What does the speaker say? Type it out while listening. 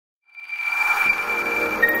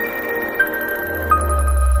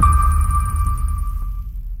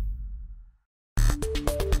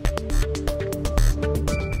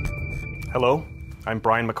Hello, I'm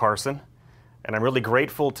Brian McCarson, and I'm really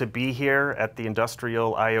grateful to be here at the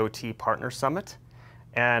Industrial IoT Partner Summit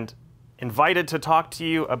and invited to talk to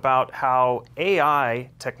you about how AI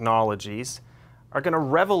technologies are going to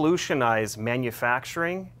revolutionize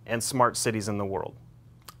manufacturing and smart cities in the world.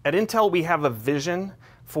 At Intel, we have a vision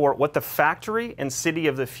for what the factory and city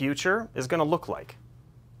of the future is going to look like.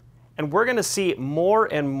 And we're going to see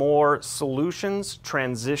more and more solutions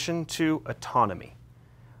transition to autonomy.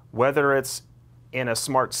 Whether it's in a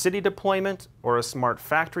smart city deployment or a smart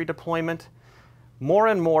factory deployment, more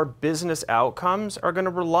and more business outcomes are going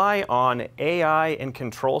to rely on AI and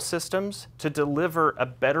control systems to deliver a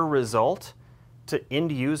better result to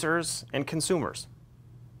end users and consumers.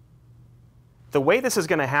 The way this is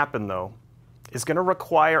going to happen, though, is going to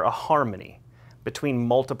require a harmony between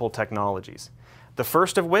multiple technologies, the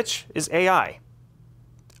first of which is AI.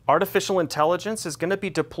 Artificial intelligence is going to be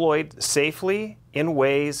deployed safely in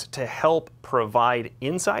ways to help provide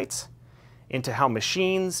insights into how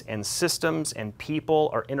machines and systems and people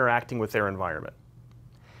are interacting with their environment.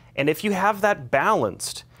 And if you have that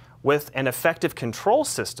balanced with an effective control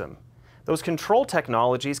system, those control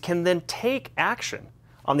technologies can then take action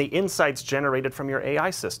on the insights generated from your AI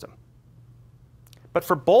system. But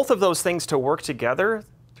for both of those things to work together,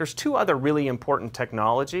 there's two other really important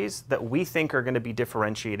technologies that we think are going to be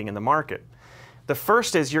differentiating in the market. The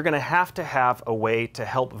first is you're going to have a way to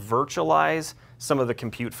help virtualize some of the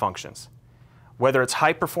compute functions. Whether it's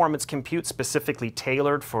high-performance compute specifically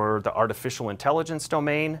tailored for the artificial intelligence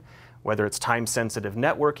domain, whether it's time-sensitive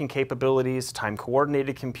networking capabilities,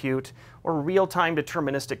 time-coordinated compute, or real-time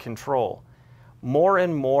deterministic control, more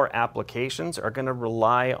and more applications are going to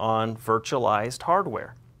rely on virtualized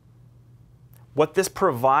hardware. What this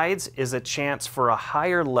provides is a chance for a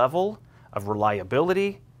higher level of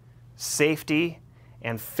reliability, safety,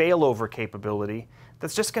 and failover capability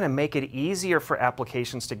that's just going to make it easier for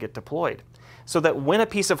applications to get deployed. So that when a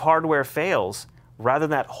piece of hardware fails, rather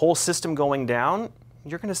than that whole system going down,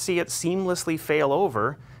 you're going to see it seamlessly fail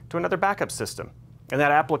over to another backup system. And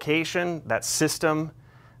that application, that system,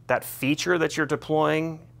 that feature that you're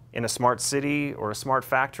deploying in a smart city or a smart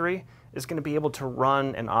factory is going to be able to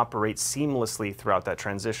run and operate seamlessly throughout that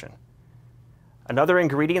transition. Another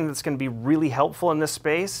ingredient that's going to be really helpful in this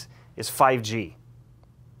space is 5G.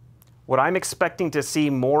 What I'm expecting to see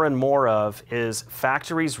more and more of is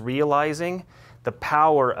factories realizing the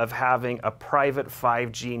power of having a private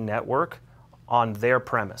 5G network on their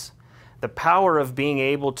premise. The power of being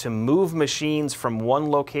able to move machines from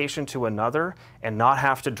one location to another and not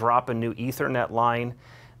have to drop a new Ethernet line.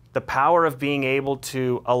 The power of being able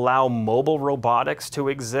to allow mobile robotics to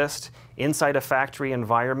exist inside a factory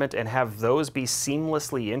environment and have those be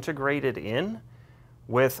seamlessly integrated in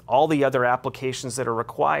with all the other applications that are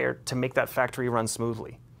required to make that factory run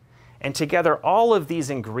smoothly. And together, all of these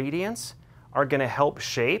ingredients are going to help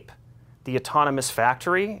shape the autonomous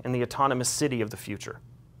factory and the autonomous city of the future.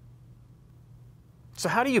 So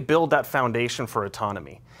how do you build that foundation for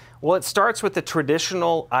autonomy? Well, it starts with the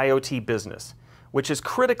traditional IoT business, which is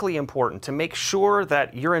critically important to make sure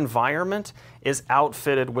that your environment is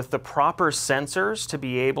outfitted with the proper sensors to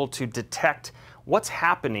be able to detect what's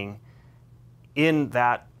happening in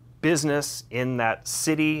that business, in that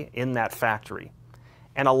city, in that factory,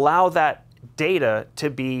 and allow that data to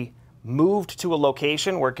be moved to a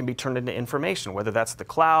location where it can be turned into information, whether that's the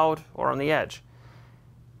cloud or on the edge.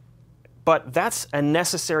 But that's a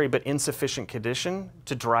necessary but insufficient condition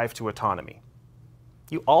to drive to autonomy.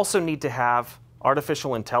 You also need to have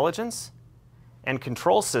artificial intelligence and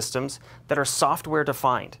control systems that are software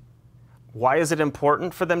defined. Why is it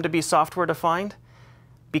important for them to be software defined?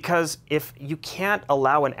 Because if you can't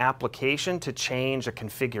allow an application to change a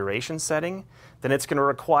configuration setting, then it's going to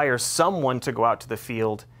require someone to go out to the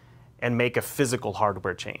field and make a physical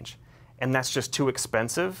hardware change. And that's just too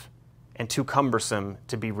expensive and too cumbersome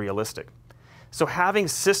to be realistic. So having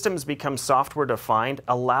systems become software defined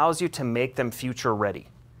allows you to make them future ready.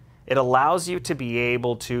 It allows you to be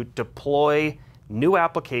able to deploy new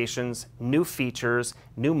applications, new features,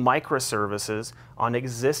 new microservices on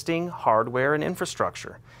existing hardware and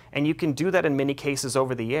infrastructure. And you can do that in many cases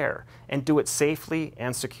over the air and do it safely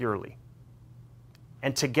and securely.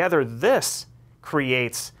 And together, this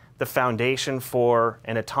creates the foundation for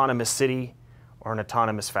an autonomous city or an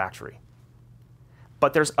autonomous factory.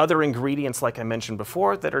 But there's other ingredients, like I mentioned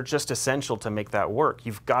before, that are just essential to make that work.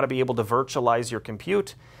 You've got to be able to virtualize your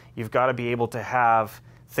compute. You've got to be able to have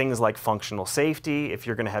things like functional safety. If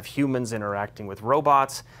you're going to have humans interacting with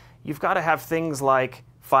robots, you've got to have things like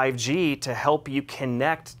 5G to help you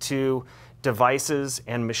connect to devices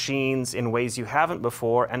and machines in ways you haven't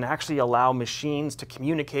before, and actually allow machines to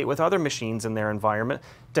communicate with other machines in their environment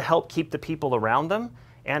to help keep the people around them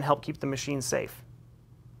and help keep the machines safe.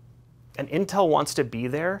 And Intel wants to be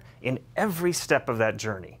there in every step of that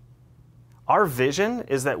journey. Our vision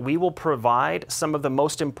is that we will provide some of the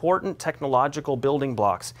most important technological building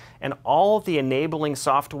blocks and all of the enabling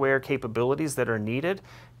software capabilities that are needed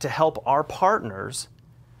to help our partners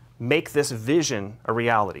make this vision a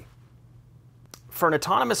reality. For an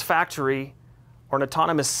autonomous factory or an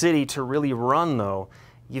autonomous city to really run, though,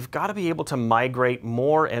 you've got to be able to migrate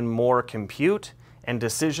more and more compute and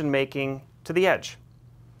decision-making to the edge.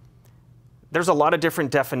 There's a lot of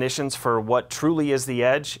different definitions for what truly is the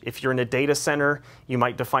edge. If you're in a data center, you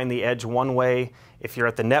might define the edge one way. If you're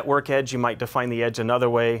at the network edge, you might define the edge another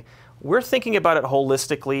way. We're thinking about it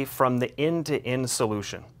holistically from the end-to-end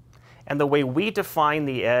solution. And the way we define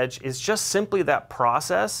the edge is just simply that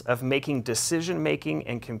process of making decision-making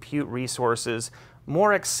and compute resources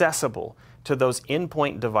more accessible to those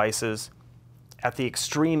endpoint devices at the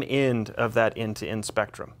extreme end of that end-to-end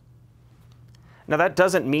spectrum. Now, that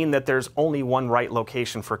doesn't mean that there's only one right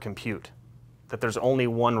location for compute, that there's only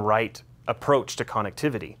one right approach to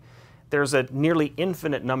connectivity. There's a nearly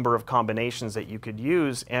infinite number of combinations that you could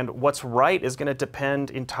use, and what's right is going to depend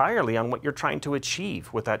entirely on what you're trying to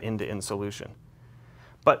achieve with that end-to-end solution.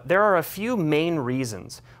 But there are a few main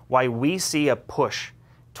reasons why we see a push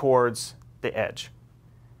towards the edge.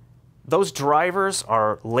 Those drivers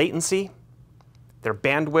are latency, their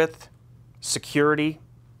bandwidth, security,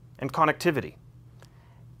 and connectivity.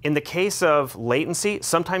 In the case of latency,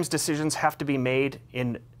 sometimes decisions have to be made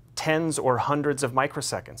in tens or hundreds of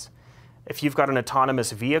microseconds. If you've got an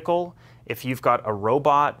autonomous vehicle, if you've got a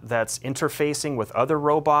robot that's interfacing with other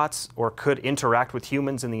robots or could interact with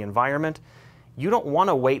humans in the environment, you don't want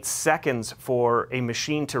to wait seconds for a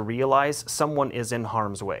machine to realize someone is in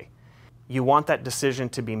harm's way. You want that decision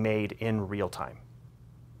to be made in real time.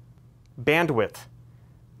 Bandwidth.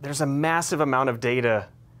 There's a massive amount of data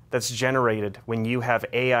that's generated when you have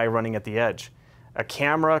AI running at the edge. A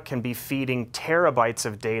camera can be feeding terabytes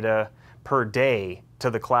of data per day to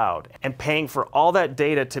the cloud, and paying for all that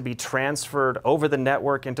data to be transferred over the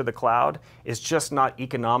network into the cloud is just not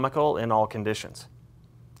economical in all conditions.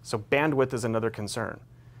 So bandwidth is another concern.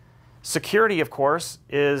 Security, of course,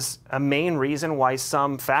 is a main reason why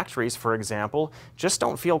some factories, for example, just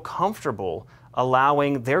don't feel comfortable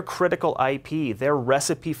allowing their critical IP, their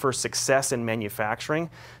recipe for success in manufacturing,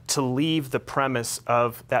 to leave the premise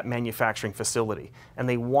of that manufacturing facility. And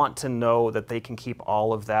they want to know that they can keep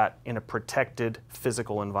all of that in a protected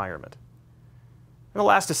physical environment. And the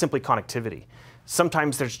last is simply connectivity.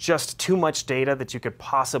 Sometimes there's just too much data that you could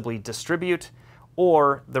possibly distribute,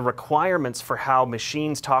 or the requirements for how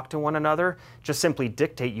machines talk to one another just simply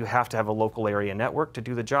dictate you have to have a local area network to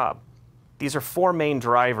do the job. These are four main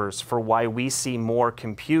drivers for why we see more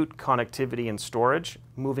compute, connectivity, and storage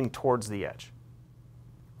moving towards the edge.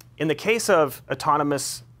 In the case of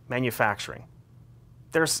autonomous manufacturing,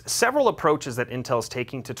 there's several approaches that Intel's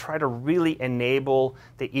taking to try to really enable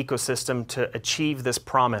the ecosystem to achieve this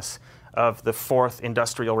promise of the fourth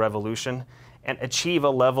industrial revolution and achieve a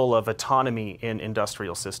level of autonomy in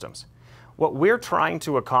industrial systems. What we're trying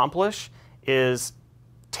to accomplish is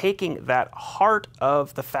taking that heart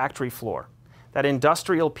of the factory floor, that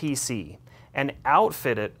industrial PC, and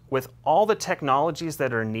outfit it with all the technologies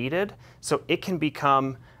that are needed so it can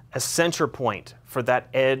become a center point for that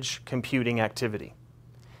edge computing activity.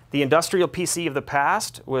 The industrial PC of the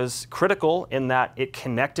past was critical in that it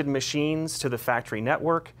connected machines to the factory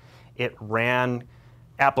network, it ran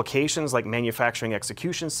applications like manufacturing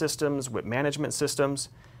execution systems, WIP management systems,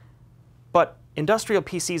 but industrial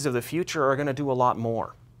PCs of the future are going to do a lot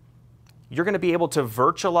more. You're going to be able to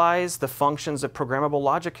virtualize the functions of programmable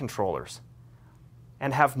logic controllers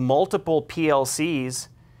and have multiple PLCs,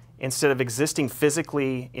 instead of existing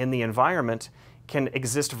physically in the environment, can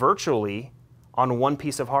exist virtually on one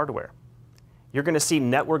piece of hardware. You're going to see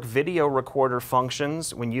network video recorder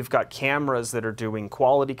functions when you've got cameras that are doing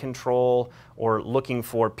quality control or looking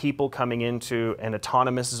for people coming into an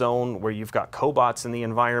autonomous zone where you've got cobots in the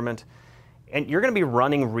environment. And you're going to be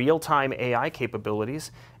running real-time AI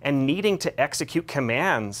capabilities and needing to execute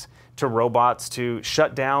commands to robots to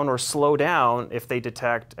shut down or slow down if they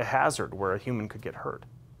detect a hazard where a human could get hurt.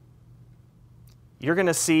 You're going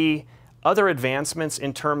to see other advancements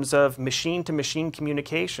in terms of machine-to-machine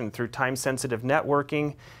communication through time-sensitive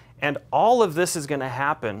networking, and all of this is going to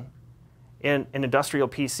happen in an industrial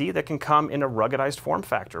PC that can come in a ruggedized form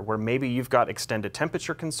factor, where maybe you've got extended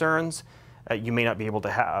temperature concerns, you may not be able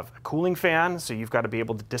to have a cooling fan, so you've got to be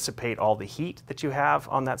able to dissipate all the heat that you have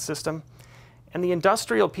on that system. And the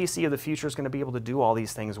industrial PC of the future is going to be able to do all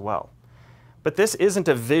these things well. But this isn't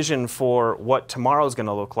a vision for what tomorrow is going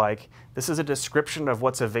to look like. This is a description of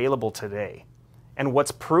what's available today and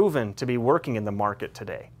what's proven to be working in the market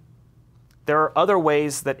today. There are other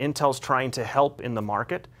ways that Intel's trying to help in the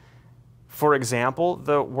market. For example,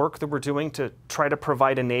 the work that we're doing to try to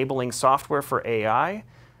provide enabling software for AI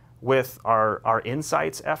with our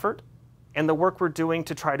Insights effort, and the work we're doing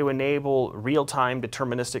to try to enable real-time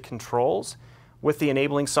deterministic controls with the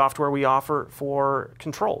enabling software we offer for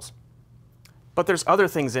controls. But there's other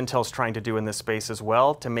things Intel's trying to do in this space as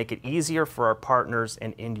well to make it easier for our partners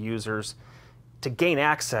and end users to gain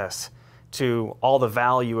access to all the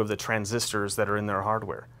value of the transistors that are in their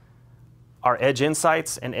hardware. Our Edge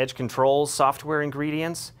Insights and Edge Controls software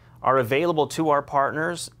ingredients are available to our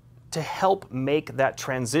partners to help make that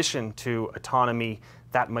transition to autonomy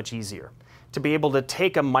that much easier. To be able to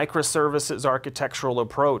take a microservices architectural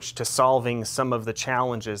approach to solving some of the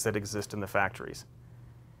challenges that exist in the factories.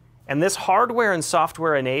 And this hardware and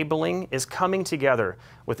software enabling is coming together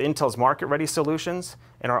with Intel's market-ready solutions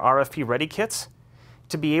and our RFP-ready kits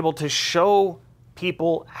to be able to show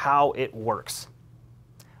people how it works.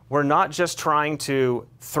 We're not just trying to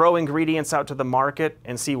throw ingredients out to the market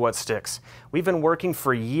and see what sticks. We've been working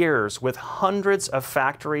for years with hundreds of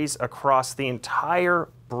factories across the entire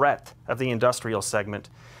breadth of the industrial segment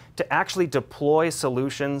to actually deploy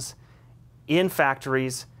solutions in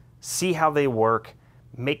factories, see how they work,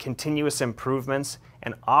 make continuous improvements,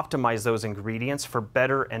 and optimize those ingredients for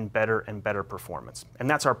better and better and better performance. And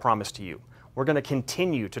that's our promise to you. We're going to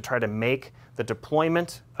continue to try to make the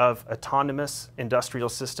deployment of autonomous industrial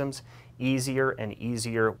systems easier and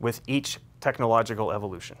easier with each technological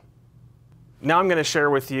evolution. Now I'm going to share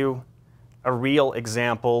with you a real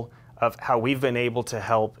example of how we've been able to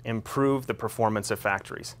help improve the performance of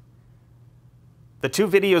factories. The two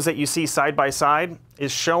videos that you see side by side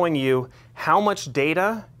is showing you how much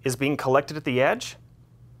data is being collected at the edge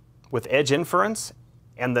with edge inference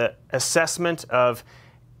and the assessment of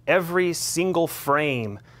every single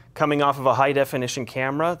frame coming off of a high-definition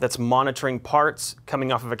camera that's monitoring parts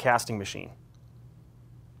coming off of a casting machine.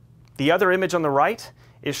 The other image on the right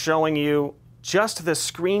is showing you just the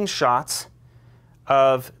screenshots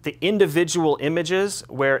of the individual images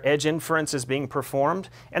where edge inference is being performed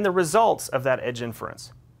and the results of that edge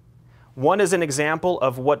inference. One is an example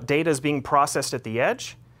of what data is being processed at the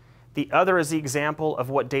edge. The other is the example of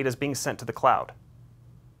what data is being sent to the cloud.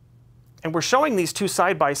 And we're showing these two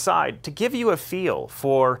side by side to give you a feel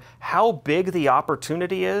for how big the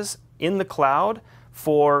opportunity is in the cloud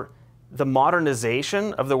for the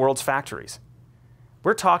modernization of the world's factories.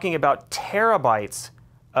 We're talking about terabytes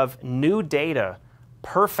of new data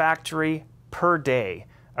per factory per day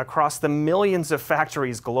across the millions of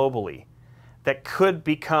factories globally that could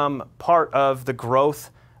become part of the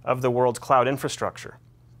growth of the world's cloud infrastructure.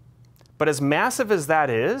 But as massive as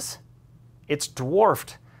that is, it's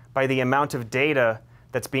dwarfed by the amount of data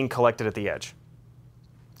that's being collected at the edge.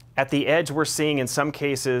 At the edge, we're seeing in some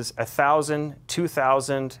cases 1,000,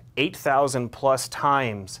 2,000, 8,000 plus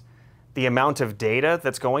times the amount of data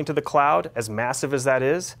that's going to the cloud, as massive as that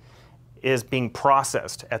is being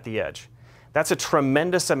processed at the edge. That's a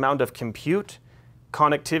tremendous amount of compute,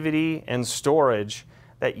 connectivity, and storage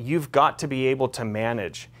that you've got to be able to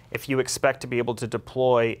manage if you expect to be able to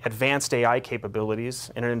deploy advanced AI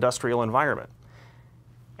capabilities in an industrial environment.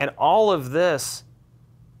 And all of this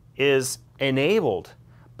is enabled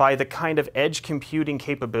by the kind of edge computing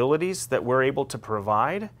capabilities that we're able to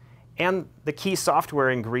provide and the key software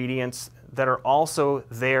ingredients that are also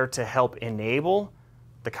there to help enable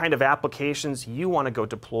the kind of applications you want to go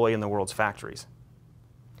deploy in the world's factories.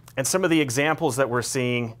 And some of the examples that we're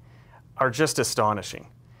seeing are just astonishing.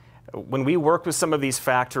 When we work with some of these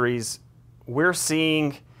factories, we're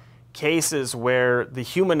seeing cases where the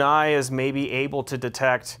human eye is maybe able to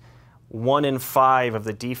detect 1 in 5 of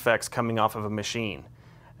the defects coming off of a machine.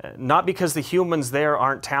 Not because the humans there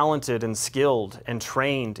aren't talented and skilled and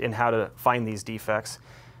trained in how to find these defects,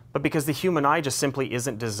 but because the human eye just simply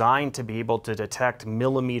isn't designed to be able to detect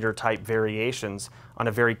millimeter-type variations on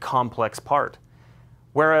a very complex part.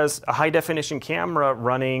 Whereas a high-definition camera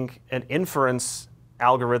running an inference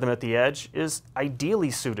algorithm at the edge is ideally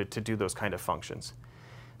suited to do those kind of functions.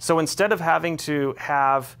 So instead of having to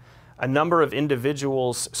have a number of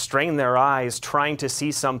individuals strain their eyes trying to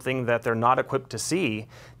see something that they're not equipped to see,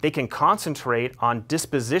 they can concentrate on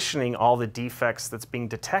dispositioning all the defects that's being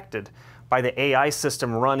detected by the AI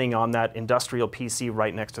system running on that industrial PC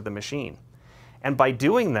right next to the machine. And by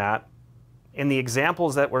doing that, in the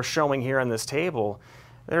examples that we're showing here on this table,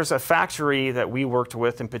 there's a factory that we worked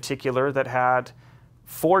with in particular that had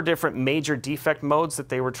 4 different major defect modes that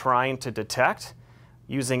they were trying to detect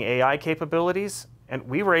using AI capabilities, and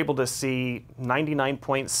we were able to see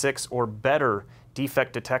 99.6 or better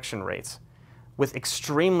defect detection rates with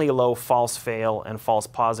extremely low false fail and false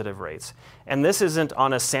positive rates. And this isn't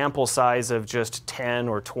on a sample size of just 10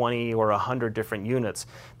 or 20 or 100 different units.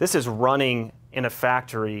 This is running in a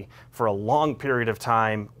factory for a long period of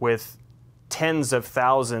time with tens of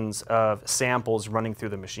thousands of samples running through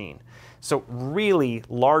the machine. So really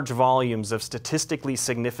large volumes of statistically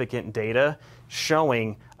significant data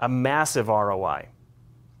showing a massive ROI.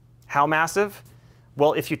 How massive?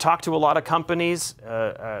 Well, if you talk to a lot of companies,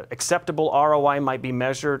 acceptable ROI might be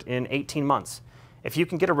measured in 18 months. If you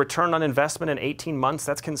can get a return on investment in 18 months,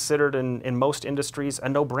 that's considered in most industries a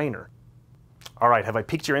no-brainer. All right, have I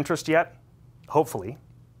piqued your interest yet? Hopefully.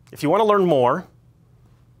 If you want to learn more,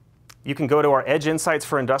 you can go to our Edge Insights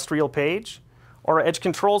for Industrial page or our Edge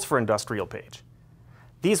Controls for Industrial page.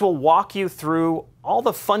 These will walk you through all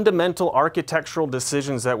the fundamental architectural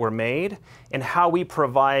decisions that were made and how we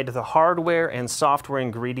provide the hardware and software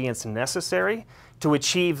ingredients necessary to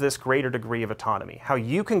achieve this greater degree of autonomy. How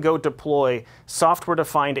you can go deploy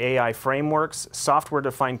software-defined AI frameworks,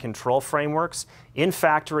 software-defined control frameworks in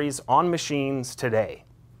factories, on machines today.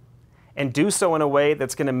 And do so in a way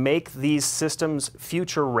that's going to make these systems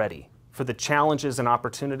future-ready for the challenges and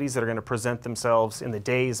opportunities that are going to present themselves in the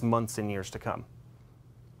days, months, and years to come.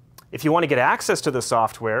 If you want to get access to the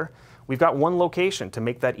software, we've got one location to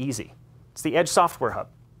make that easy. It's the Edge Software Hub.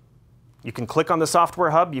 You can click on the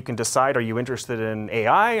Software Hub, you can decide, are you interested in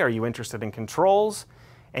AI, are you interested in controls,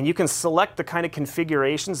 and you can select the kind of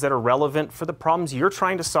configurations that are relevant for the problems you're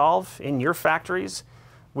trying to solve in your factories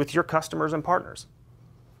with your customers and partners.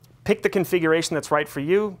 Pick the configuration that's right for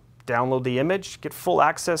you, download the image, get full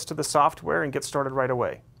access to the software, and get started right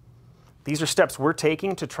away. These are steps we're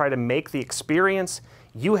taking to try to make the experience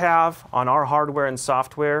you have on our hardware and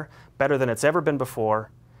software better than it's ever been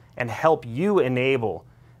before and help you enable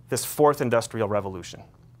this 4th industrial revolution.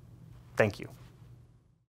 Thank you.